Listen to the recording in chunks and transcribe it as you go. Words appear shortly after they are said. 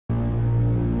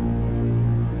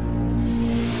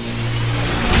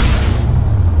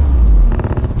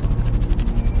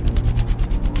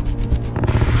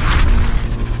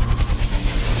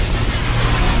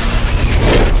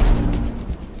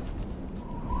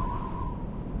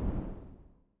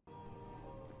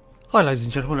Hi ladies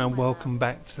and gentlemen, and welcome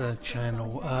back to the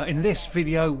channel. In this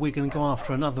video we're going to go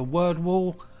after another word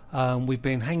wall. We've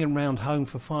been hanging around home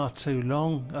for far too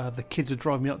long. The kids are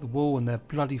driving me up the wall and their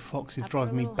bloody fox is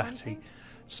driving me batty.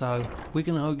 So we're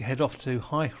going to head off to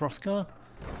High Hrothgar.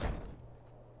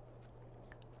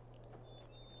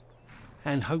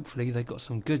 And hopefully they've got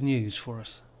some good news for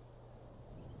us.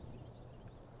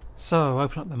 So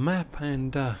open up the map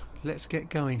and let's get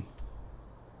going.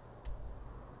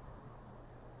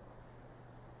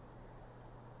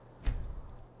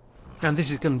 And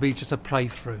this is going to be just a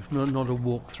playthrough, not a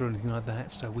walkthrough or anything like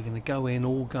that. So we're going to go in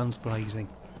all guns blazing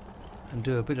and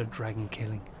do a bit of dragon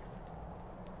killing.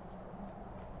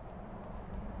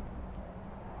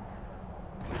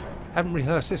 Haven't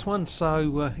rehearsed this one,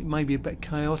 so it may be a bit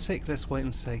chaotic. Let's wait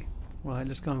and see. Right,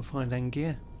 let's go and find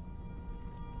Angier.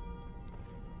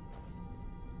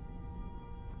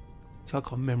 So I've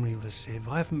got a memory of a sieve.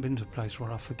 I haven't been to a place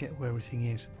where I forget where everything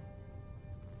is.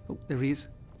 Oh, there he is.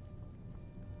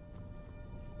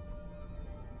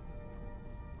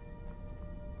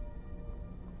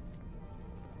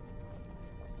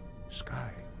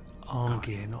 Sky.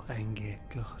 Angier, not Angier.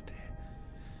 God dear.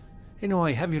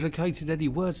 Anyway, have you located any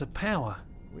words of power?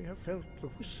 We have felt the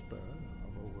whisper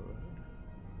of a word.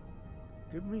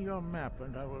 Give me your map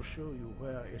and I will show you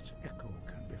where its echo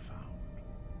can be found.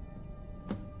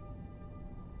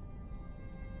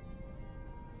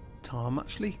 Time,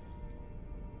 actually.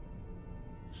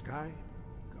 Sky,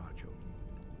 guard you.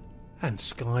 And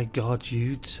Sky guard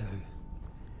you too.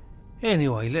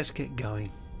 Anyway, let's get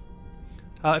going.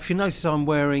 If you notice I'm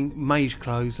wearing mage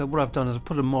clothes, what I've done is I've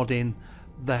put a mod in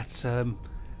that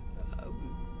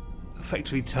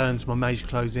effectively turns my mage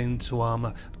clothes into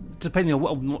armour, depending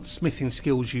on what smithing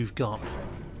skills you've got.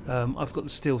 I've got the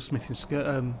steel smithing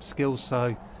skills,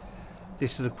 so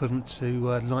this is equivalent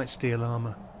to light steel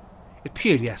armour. It's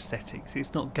purely aesthetics,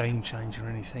 it's not game changer or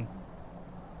anything.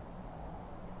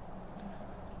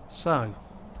 So,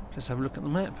 let's have a look at the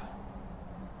map.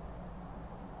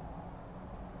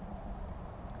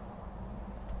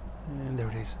 And there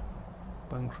it is,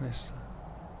 Bonestrewn Crest.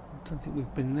 I don't think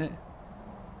we've been there.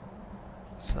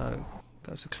 So,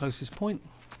 go to the closest point.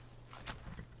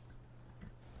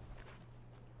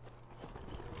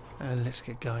 And let's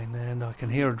get going. And I can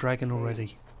hear a dragon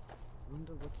already.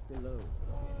 Wonder what's below.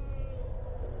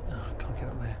 Oh, I can't get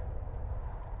up there.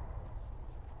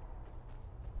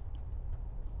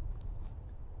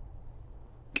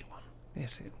 Come on,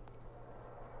 that's it.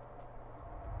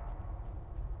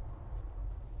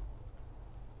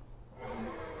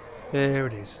 There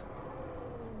it is.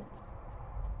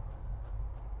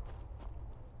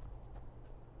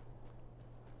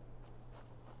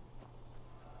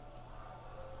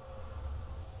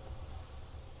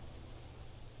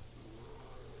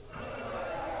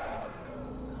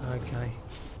 Okay,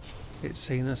 it's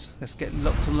seen us. Let's get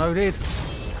locked and loaded.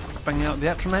 Bang out the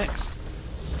Atronax.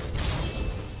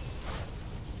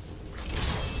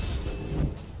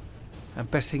 And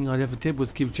best thing I ever did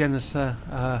was give Janice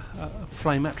a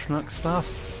flame Atronax staff,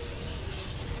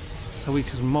 so we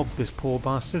could mob this poor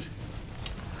bastard.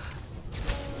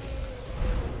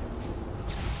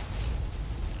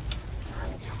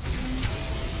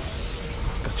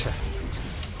 Gotcha.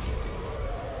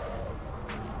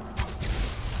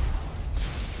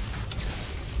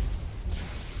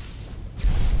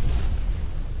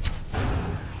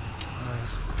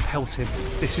 Nice. Pelted.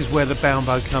 This is where the bound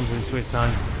bow comes into its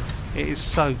own. It is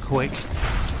so quick.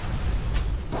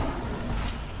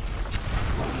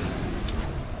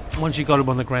 Once you got him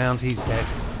on the ground, he's dead.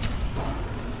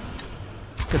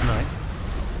 Good night.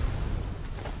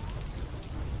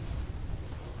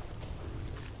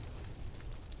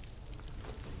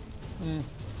 Yeah,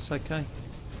 it's okay.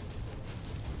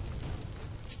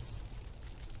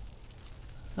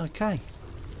 Okay.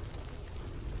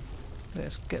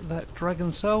 Let's get that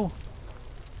dragon soul.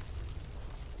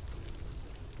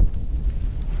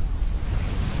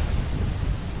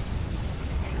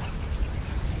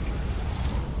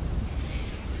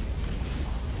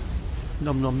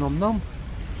 Nom nom nom nom.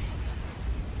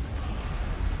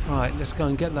 Right, let's go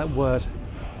and get that word.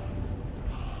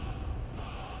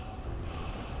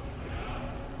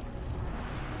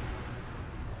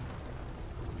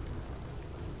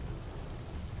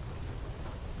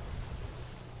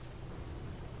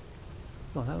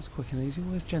 Oh, that was quick and easy.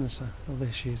 Where's Janice? Oh,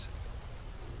 there she is.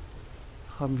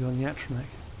 Hiding behind the Atronax.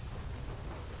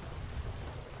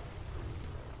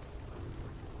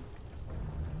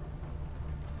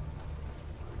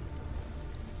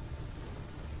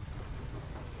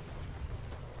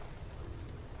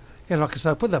 Yeah, like I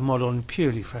said, I put that mod on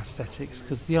purely for aesthetics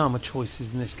because the armour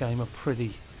choices in this game are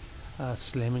pretty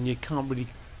slim, and you can't really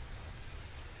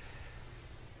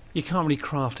You can't really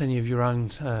craft any of your own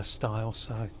style,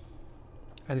 so,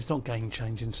 and it's not game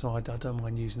changing, so I don't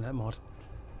mind using that mod.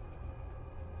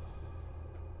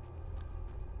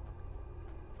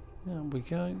 There we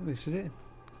go, this is it.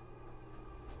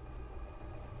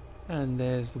 And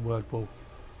there's the word wall.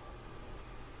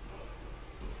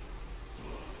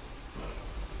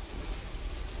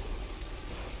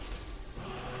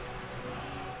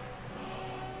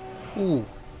 Ooh,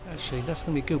 actually that's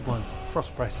going to be a good one.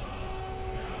 Frost breath.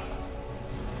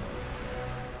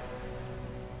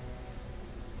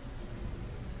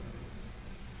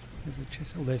 There's a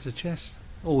chest. Oh, there's a chest.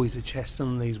 Always a chest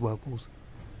on these word walls.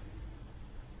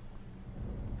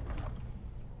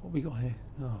 What we got here?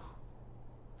 Oh.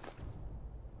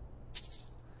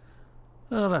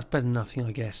 Oh, that's better than nothing,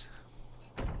 I guess.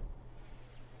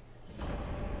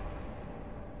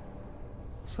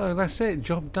 So that's it,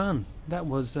 job done. That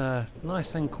was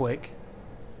nice and quick.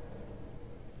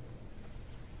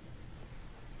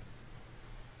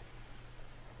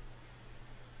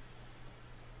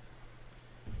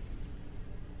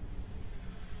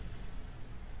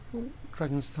 Oh,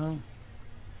 dragon's tongue.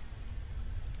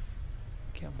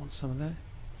 Okay, I want some of that.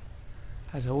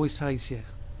 As I always say to you,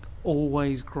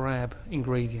 always grab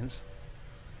ingredients.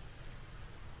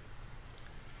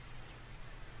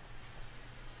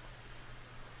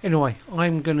 Anyway,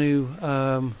 I'm going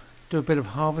to do a bit of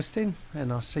harvesting,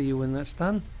 and I'll see you when that's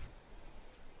done.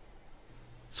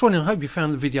 So I hope you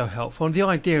found the video helpful. And the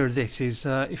idea of this is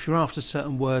if you're after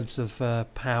certain words of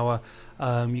power,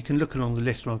 you can look along the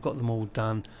list when I've got them all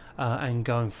done and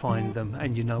go and find them,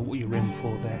 and you know what you're in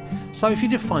for there. So if you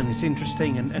did find this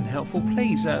interesting and helpful,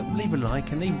 please leave a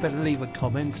like, and even better leave a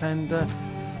comment, and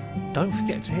don't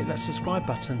forget to hit that subscribe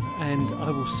button, and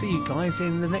I will see you guys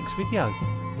in the next video.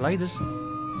 Laters.